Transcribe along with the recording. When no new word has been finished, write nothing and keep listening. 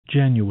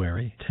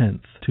January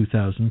 10th,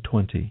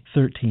 2020,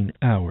 13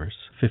 hours,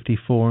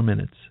 54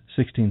 minutes,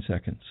 16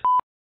 seconds.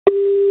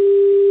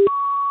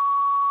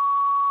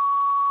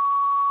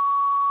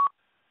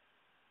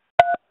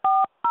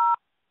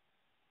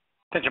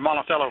 Attention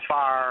Monticello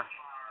Fire,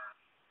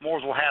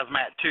 Mooresville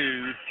Hazmat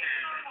 2,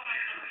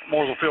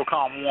 Mooresville Field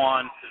Comm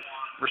 1,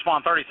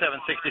 respond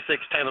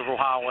 3766 Taylorsville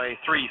Highway,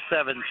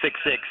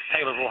 3766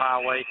 Taylorsville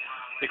Highway,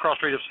 the cross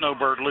street of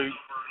Snowbird Loop.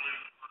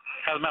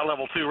 Hazmat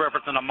level 2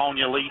 referencing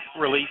ammonia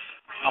release.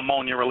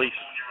 Ammonia release.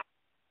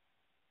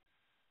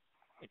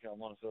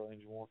 Monticello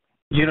Engine 1.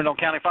 Unit on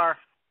County Fire.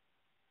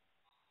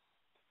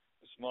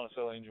 This is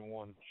Monticello Engine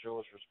 1. Show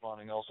us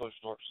responding. Also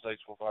start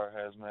Statesville Fire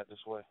Hazmat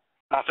this way.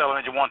 Monticello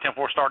Engine 1,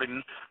 10-4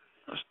 starting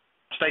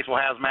Statesville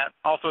Hazmat.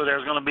 Also,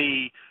 there's going to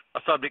be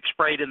a subject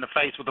sprayed in the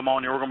face with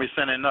ammonia. We're going to be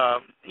sending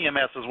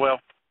EMS as well.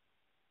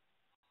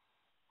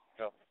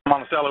 Copy.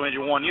 Monticello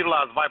Engine 1,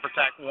 utilize Viper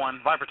TAC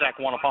 1. Viper TAC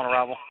 1 upon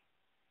arrival.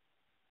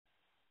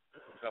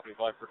 Copy,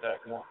 Viper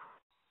TAC 1.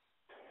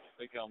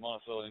 Recon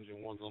Monticello Engine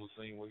 1's on the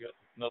scene. We got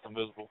nothing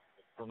visible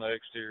from the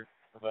exterior.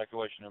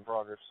 Evacuation in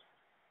progress.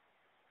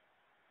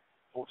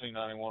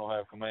 1491 will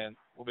have command.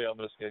 We'll be out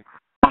investigating.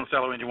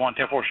 Monticello Engine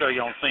 1, 10-4 show you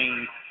on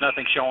scene.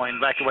 Nothing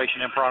showing.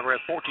 Evacuation in progress.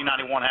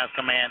 1491 has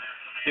command.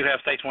 You have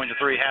Statesville Engine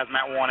 3,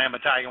 Hazmat 1, and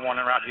Battalion 1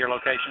 en route to your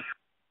location.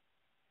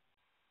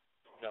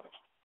 Copy.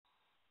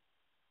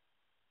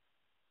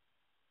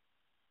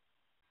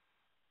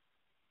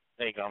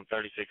 Recon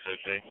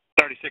 3602.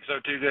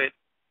 3602, good.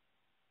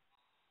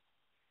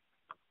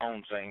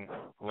 On scene,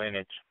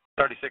 lineage.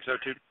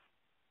 3602.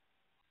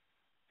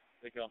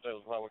 Recon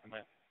Taylorsville Highway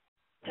Command.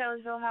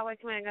 Taylorsville Highway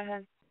Command, go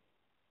ahead.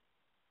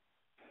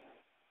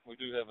 We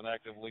do have an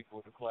active leak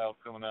with a cloud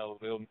coming out of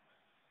the building.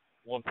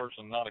 One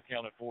person not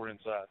accounted for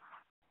inside.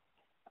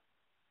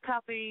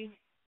 Copy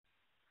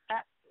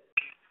that.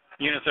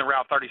 Units en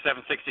route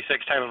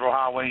 3766 Taylorsville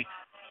Highway.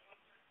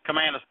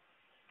 Command is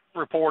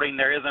reporting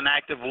there is an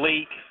active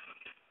leak.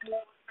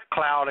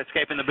 Cloud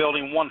escaping the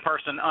building. One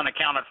person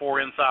unaccounted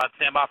for inside.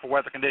 Stand by for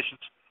weather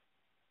conditions.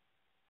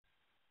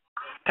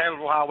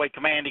 Taylorsville Highway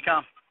Command,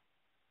 decom.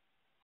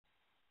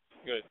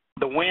 Good.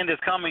 The wind is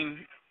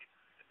coming,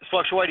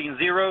 fluctuating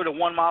 0 to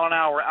 1 mile an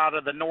hour out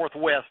of the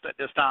northwest at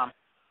this time.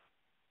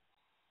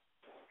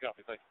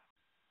 Copy, thank you.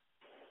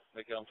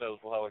 Recon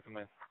Taylorsville Highway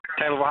Command.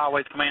 Taylorsville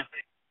Highway's command.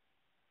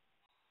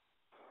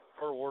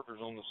 Per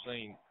workers on the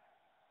scene,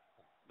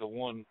 the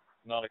one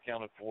not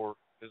accounted for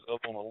is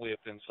up on a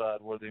lift inside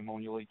where the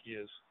ammonia leak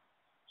is.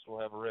 So we'll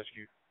have a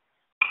rescue.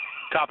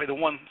 Copy. The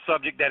one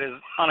subject that is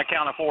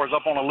unaccounted for is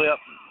up on a lip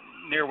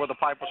near where the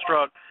pipe was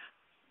struck.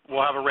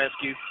 We'll have a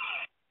rescue.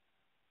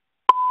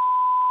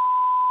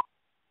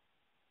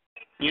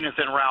 Units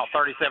en route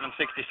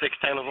 3766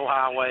 Taylorsville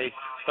Highway,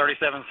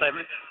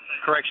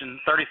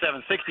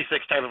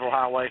 3766 Taylorsville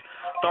Highway.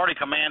 Authority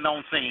command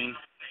on scene.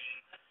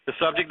 The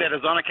subject that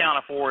is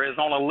unaccounted for is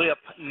on a lip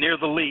near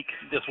the leak.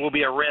 This will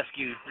be a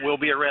rescue.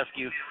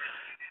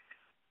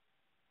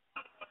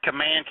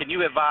 Command, can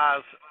you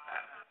advise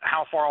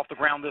how far off the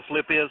ground this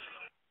lip is?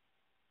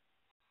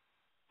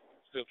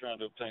 Still trying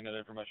to obtain that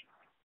information.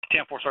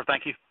 10-4, sir.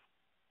 Thank you.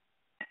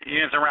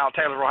 Units en route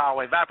Taylorsville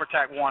Highway. Viper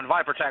TAC 1.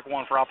 Viper TAC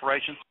 1 for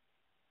operations.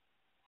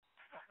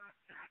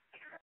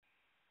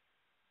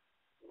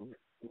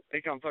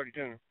 Recon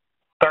 3200.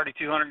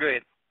 3200, go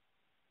ahead.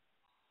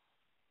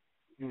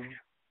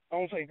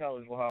 On St.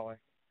 Taylorsville Highway.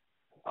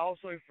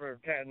 Also for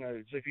TAT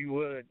nodes, if you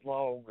would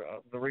log,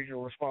 the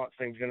regional response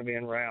team is going to be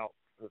en route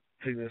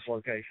to this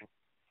location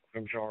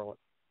from Charlotte.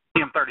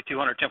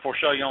 M3200, 10-4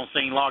 show you on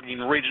scene, logging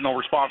the regional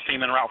response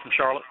team en route from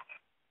Charlotte.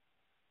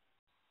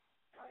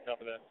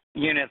 Copy that.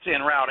 Units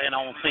en route and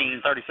on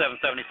scene,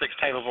 3776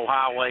 Taylorsville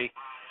Highway.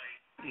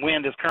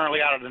 Wind is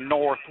currently out of the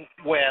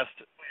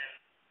northwest,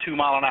 2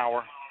 mile an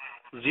hour,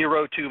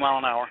 0 2 mile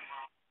an hour.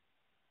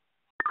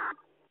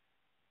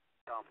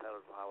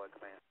 Taylorsville Highway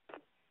Command.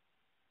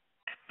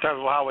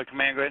 Taylorsville Highway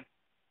Command, go ahead.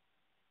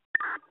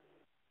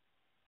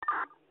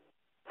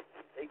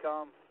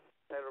 ECOM,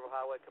 Taylorsville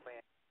Highway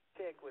Command.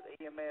 Check with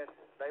EMS.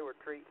 They were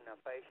treating a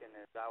patient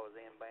as I was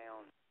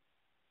inbound.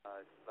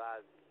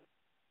 Advised.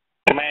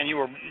 Man,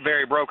 you were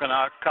very broken.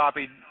 I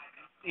copied.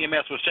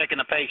 EMS was checking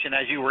the patient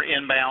as you were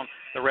inbound.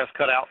 The rest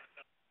cut out.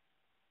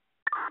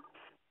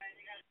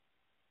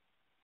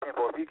 If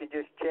you can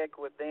just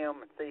check with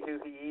them and see who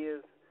he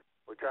is,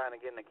 we're trying to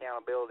get an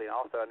accountability. And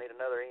also, I need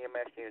another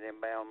EMS unit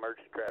inbound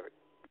emergency traffic.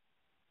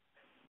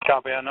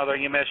 Copy. Another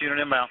EMS unit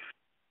inbound.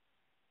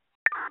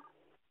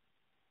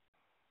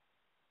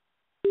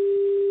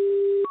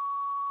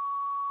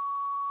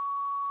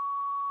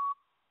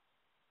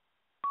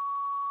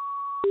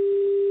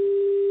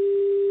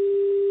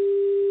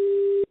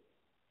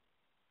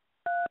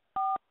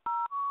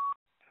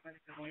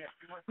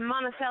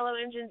 Monticello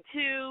Engine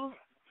 2,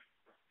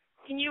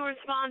 can you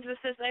respond to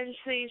assist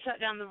agency shut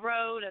down the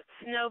road at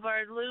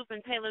Snowbird Loop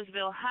and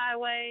Taylorsville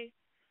Highway?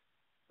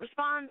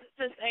 Respond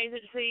to assist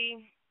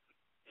agency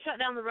shut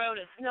down the road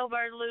at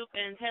Snowbird Loop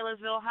and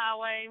Taylorsville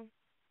Highway.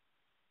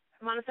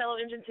 Monticello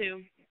Engine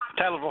 2.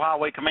 Taylorsville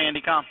Highway Command,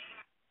 ECOM.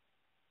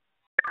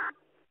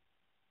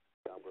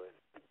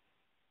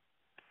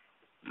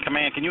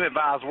 Command, can you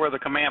advise where the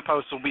command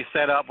post will be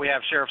set up? We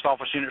have Sheriff's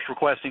Office units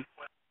requesting.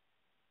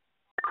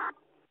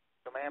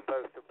 Command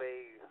post will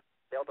be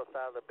Delta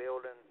side of the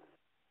building,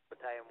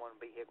 Battalion 1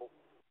 vehicle.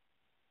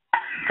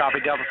 Copy,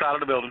 Delta side of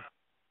the building.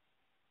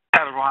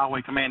 Taylorsville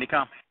Highway Command,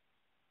 come.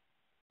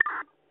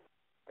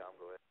 Go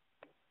ahead.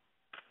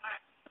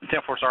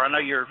 10-4, sir. I know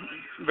you're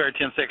very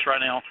 10-6 right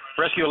now.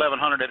 Rescue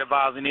 1100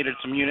 advised they needed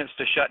some units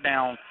to shut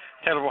down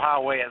Taylorsville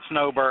Highway at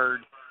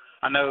Snowbird.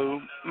 I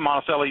know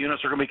Monticello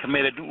units are going to be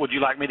committed. Would you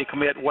like me to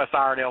commit West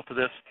Iredale to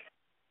this?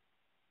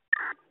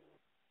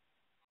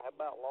 How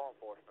about law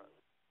enforcement?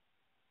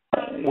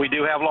 We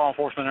do have law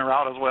enforcement en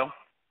route as well.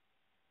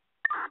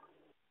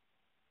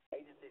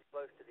 Agencies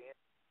close to the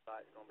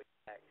site is going to be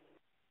active.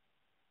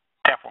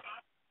 Careful.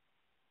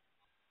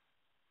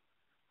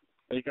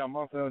 ACOM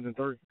Monticello Engine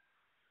 3.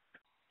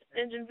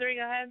 Engine 3,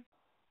 go ahead.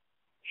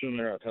 Shooting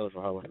there at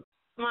Taylorsville Highway.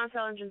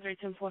 Monticello Engine 3,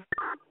 10-4.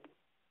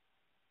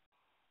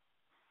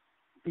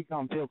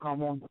 ACOM Philcom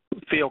 1.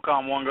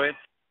 Philcom 1, go ahead.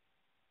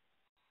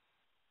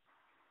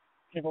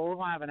 Okay, well, we're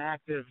going to have an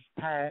active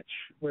patch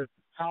with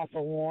Alpha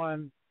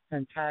 1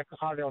 and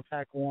Iredale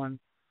TAC 1,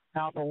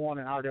 Alpha 1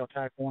 and Iredale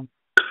TAC 1.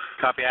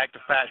 Copy,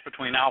 active patch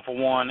between Alpha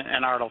 1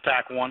 and Iredale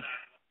TAC 1.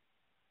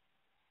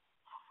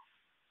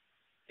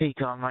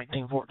 ACOM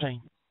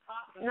 1914.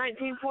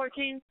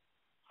 1914.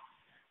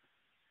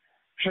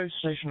 Show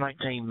Station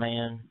 19,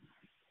 man,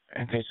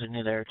 in case they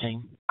need air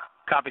team.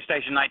 Copy,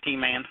 Station 19,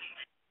 man.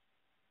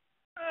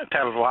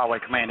 Taylorsville Highway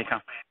Command,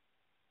 come.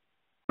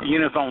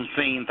 Units on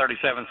scene,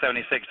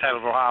 3776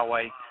 Taylorsville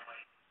Highway.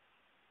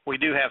 We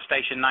do have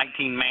Station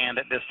 19 manned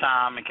at this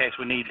time in case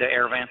we need the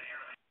air van.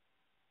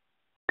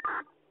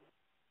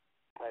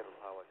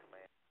 Taylorsville Highway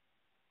Command.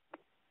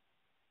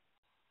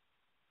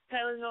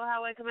 Taylorsville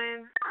Highway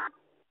Command.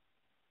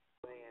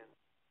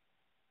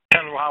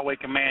 Taylorsville Highway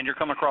Command, you're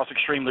coming across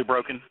extremely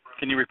broken.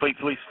 Can you repeat,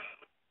 please?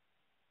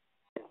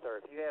 Yes, sir.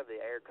 If you have the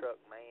air truck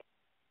manned,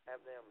 have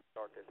them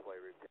start this way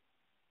route.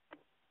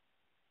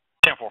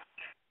 10-4.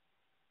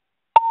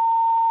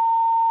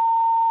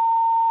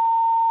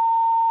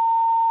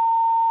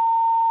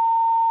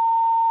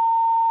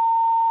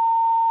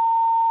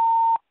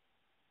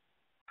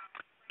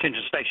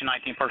 Attention Station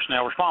 19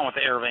 personnel, respond with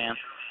the air van.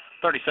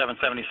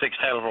 3776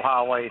 Taylorsville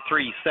Highway,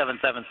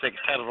 3776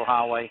 Taylorsville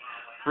Highway.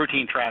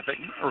 Routine traffic.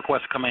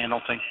 Request command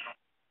on scene.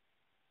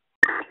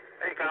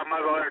 ACOM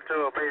Mobile Air 2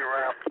 will be en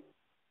route.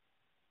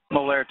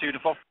 Mobile Air 2 to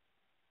 4.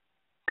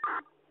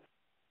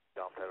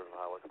 Taylorsville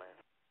Highway Command.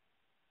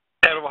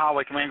 Taylorsville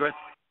Highway Command, go ahead.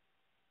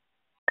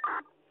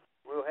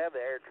 We'll have the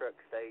air truck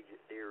stage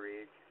at Deer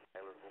Ridge,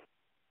 Taylorsville.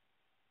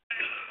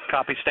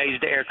 Copy,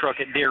 staged air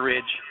truck at Deer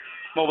Ridge.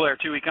 Mobile Air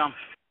 2, we come.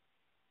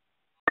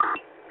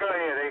 Go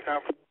ahead,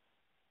 ACOM.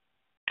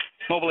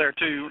 Mobile Air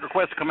 2,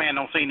 request command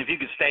on scene. If you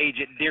could stage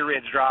at Deer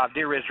Ridge Drive and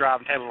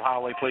Taylorsville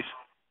Highway, please.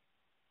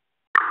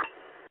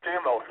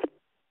 10 more.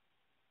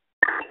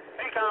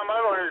 ACOM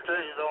Mobile Air 2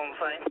 is on the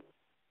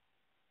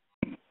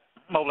scene.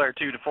 Mobile Air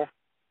 2 to 4.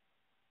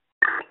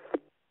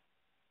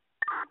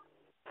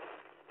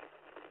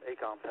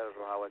 ACOM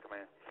Taylorsville Highway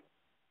Command.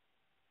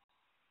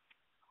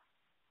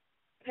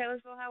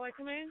 Taylorsville Highway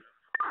Command.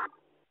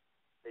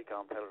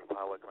 ACOM Taylorsville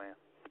Highway Command.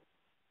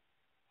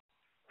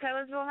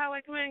 Taylorsville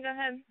Highway Command, go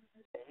ahead.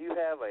 And you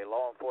have a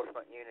law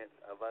enforcement unit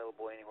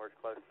available anywhere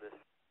close to this?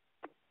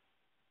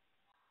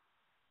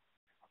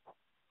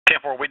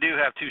 10-4, we do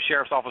have 2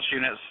 Sheriff's Office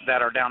units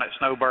that are down at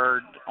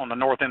Snowbird, on the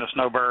north end of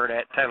Snowbird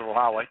at Taylorsville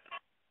Highway.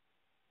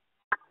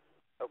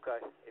 Okay.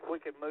 If we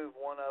could move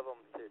one of them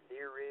to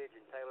Deer Ridge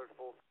and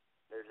Taylorsville,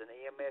 there's an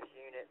EMS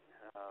unit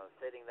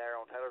sitting there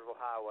on Taylorsville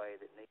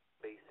Highway that needs to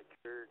be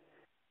secured,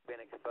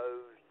 been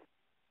exposed.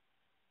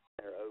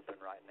 They're open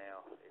right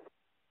now.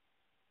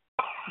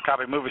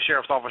 Copy, move a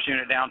Sheriff's Office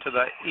unit down to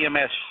the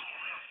EMS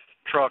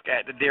truck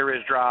at the Deer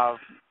Ridge Drive.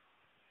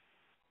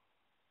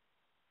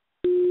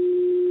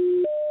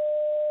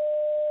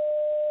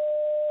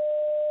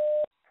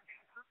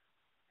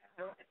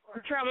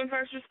 Patrolman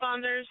first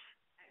responders.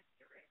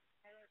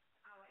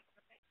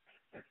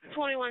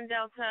 21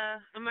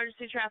 Delta,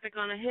 emergency traffic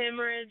on a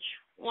hemorrhage.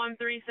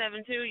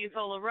 1372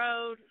 Eufaula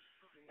Road.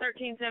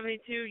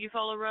 1372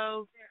 Eufaula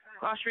Road.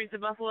 Cross streets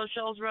of Buffalo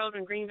Shoals Road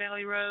and Green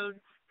Valley Road.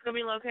 It's going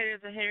to be located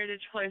at the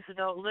Heritage Place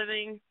Adult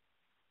Living.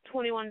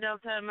 21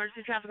 Delta,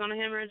 emergency traffic on a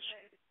hemorrhage.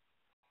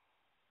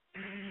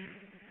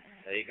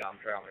 ACOM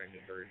Troutman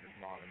Engine 3 this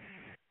morning.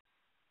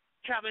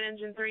 Troutman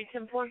Engine 3,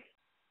 10-4.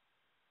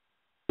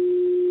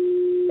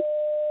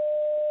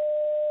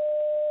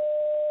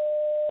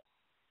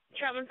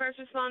 Troutman first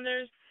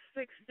responders,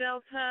 6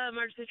 Delta,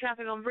 emergency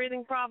traffic on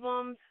breathing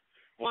problems.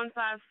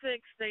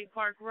 156 State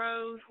Park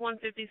Road,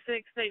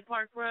 156 State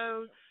Park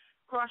Road,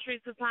 cross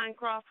streets of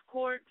Pinecroft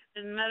Court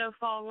and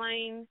Meadowfall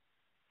Lane.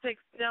 6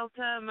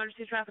 Delta,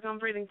 emergency traffic on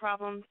breathing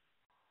problems.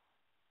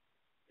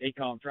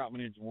 ACOM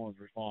Troutman Engine 1 is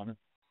responding.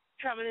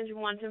 Troutman Engine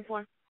 1,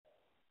 10-4.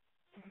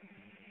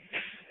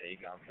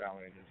 ACOM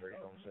Troutman Engine 3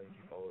 on scene,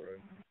 Eufaula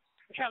Road.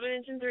 Troutman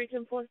Engine 3,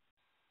 10-4.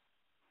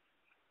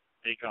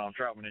 ACOM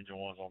Troutman Engine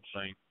 1 is on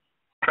scene.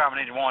 Troutman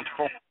Engine 1 to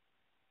 4.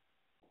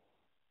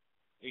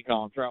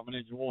 Econ, Troutman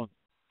Engine 1.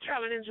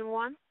 Troutman Engine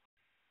 1.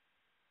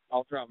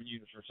 All Troutman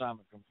units are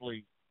assignment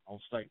complete on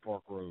State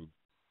Park Road.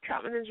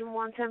 Troutman Engine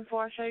 1,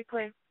 10-4, show you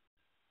clear.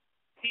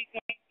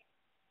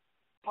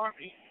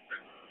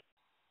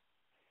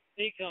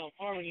 Econ,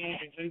 Harmony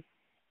Engine 2.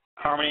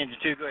 Harmony Engine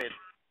 2, go ahead.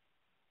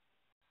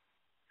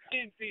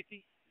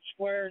 1050,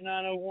 square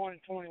 901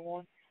 and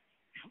 21.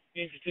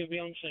 Engine 2 be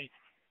on the scene.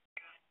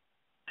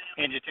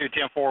 Engine 2,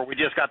 10-4. We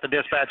just got the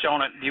dispatch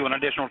on it. Do you want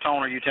an additional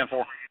tone or you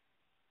 10-4?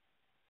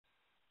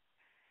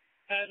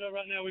 As of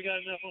right now, we got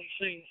enough on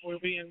the scene. We'll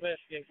be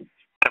investigating.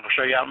 We'll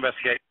show you how to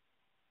investigate.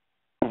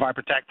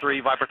 Viper TAC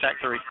 3, Viper TAC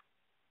 3.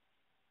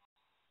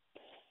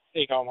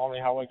 Econ,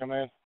 Harmony Highway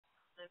Command.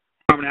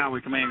 Harmony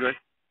Highway Command, good.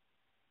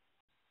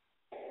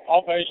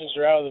 All patients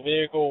are out of the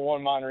vehicle,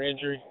 one minor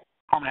injury.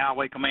 Harmony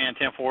Highway Command,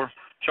 10-4.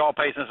 Show all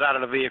patients out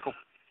of the vehicle.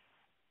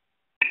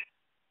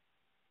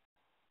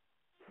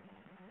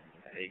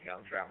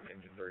 Econ, Troutman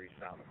Engine 3,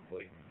 assignment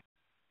complete.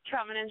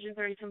 Troutman Engine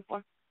 3,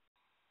 10-4.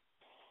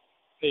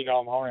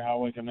 Econ, Harmony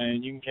Highway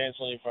Command. You can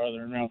cancel any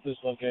further and route this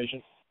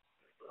location.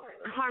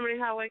 Harmony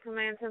Highway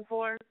Command,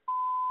 10-4.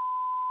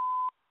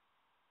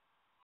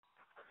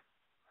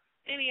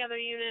 Any other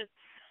units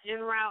en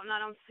route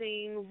not on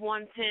scene,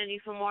 110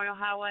 East Memorial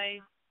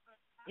Highway,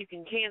 you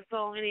can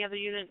cancel. Any other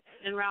units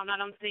en route not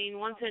on scene,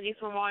 110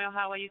 East Memorial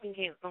Highway, you can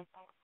cancel.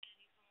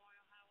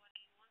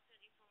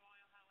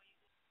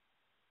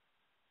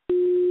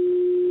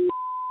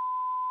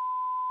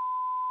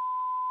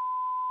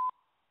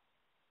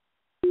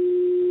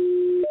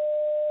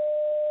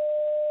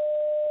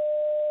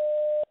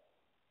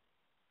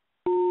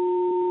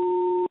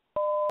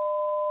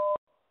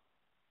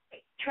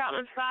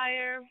 Troutman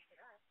Fire,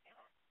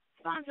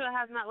 sponsor the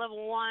Hazmat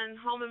Level 1,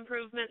 Home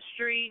Improvement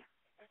Street,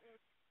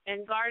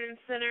 and Garden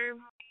Center.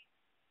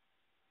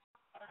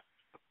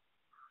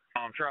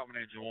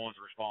 Troutman Engine 1's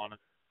responding.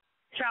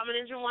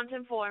 Troutman Engine 1,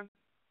 10-4.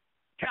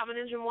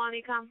 Troutman Engine 1,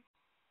 Econ.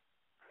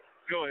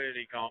 Go ahead,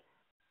 Econ.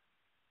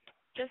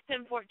 Just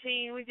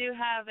 10-14, we do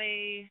have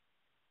a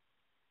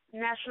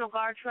National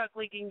Guard truck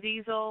leaking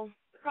diesel,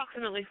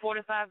 approximately 4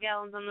 to 5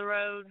 gallons on the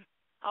road,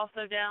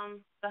 also down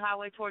the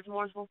highway towards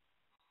Mooresville.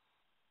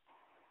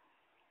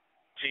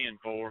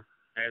 10-4.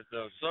 Has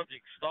the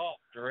subject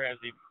stopped or has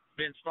he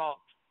been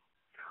stopped?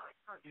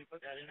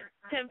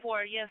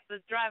 10-4, yes,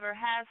 the driver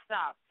has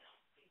stopped.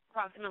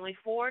 Approximately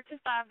 4 to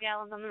 5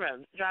 gallons on the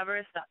road. The driver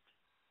is stopped.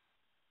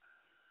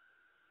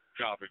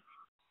 Copy.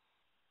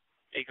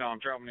 Econ,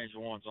 Troutman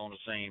Engine 1's on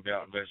the scene,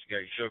 about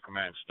investigation. Show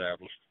command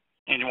established.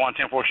 Engine 1,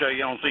 10-4, show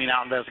you on scene,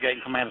 out investigating,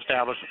 command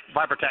established.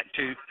 Viper TAC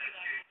 2.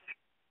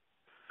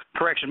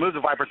 Correction, move the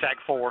Viper TAC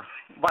 4.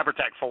 Viper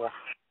TAC 4.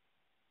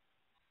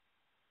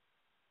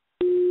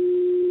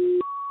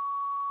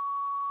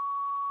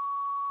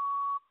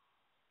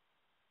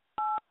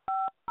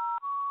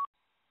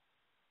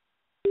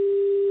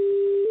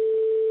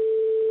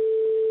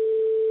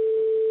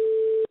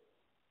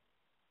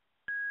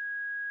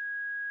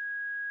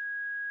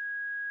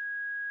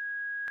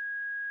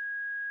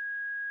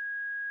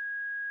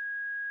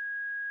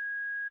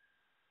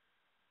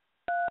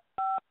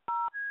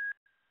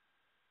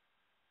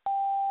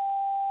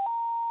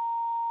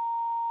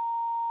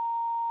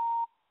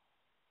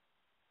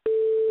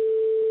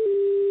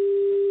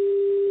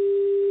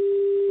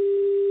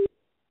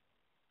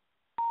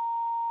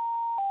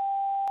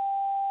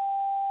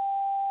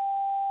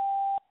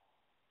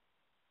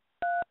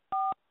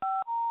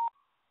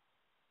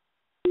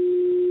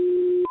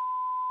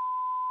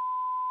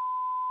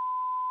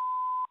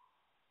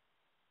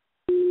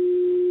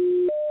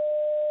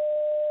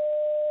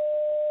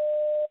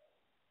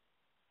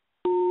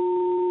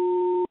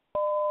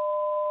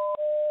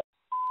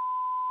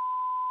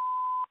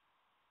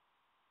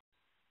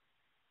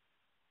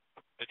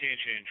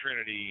 Attention,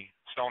 Trinity,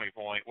 Stony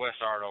Point, West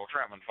Ardo,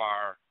 Troutman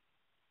Fire.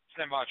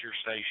 Stand by at your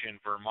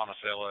station for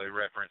Monticello,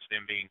 reference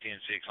them being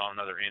 10-6 on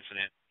another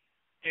incident.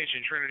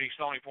 Attention, Trinity,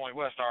 Stony Point,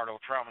 West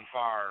Ardo, Troutman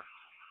Fire.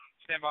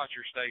 Stand by at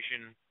your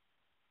station,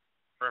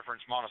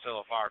 reference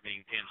Monticello Fire being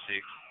 10-6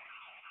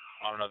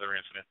 on another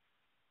incident.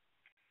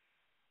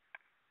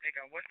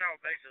 Econ, West Ardo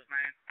bases,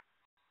 man.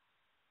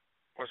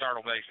 West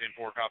Ardo base,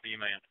 10-4, copy you,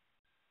 man.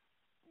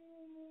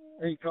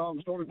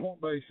 Econ, Stony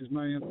Point bases,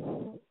 man.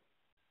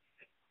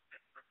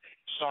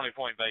 Stony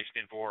Point base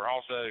 10-4.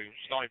 Also,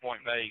 Stony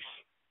Point base,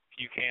 if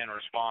you can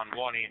respond,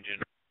 one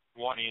engine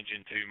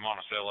to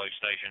Monticello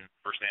station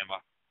for standby.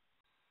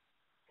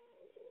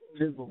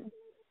 10-4.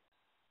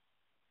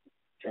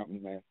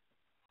 Troutman, man.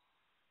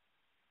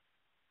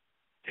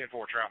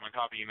 10-4, Troutman,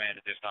 copy you, man,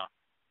 at this time.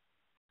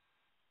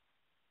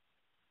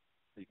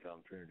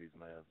 Econ, Trinity's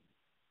man.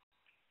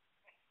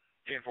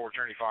 10-4,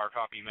 Trinity Fire,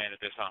 copy you, man, at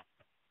this time.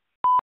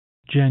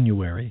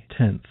 January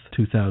 10th,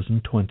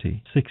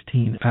 2020,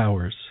 16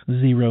 hours,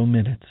 0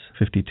 minutes,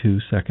 52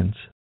 seconds.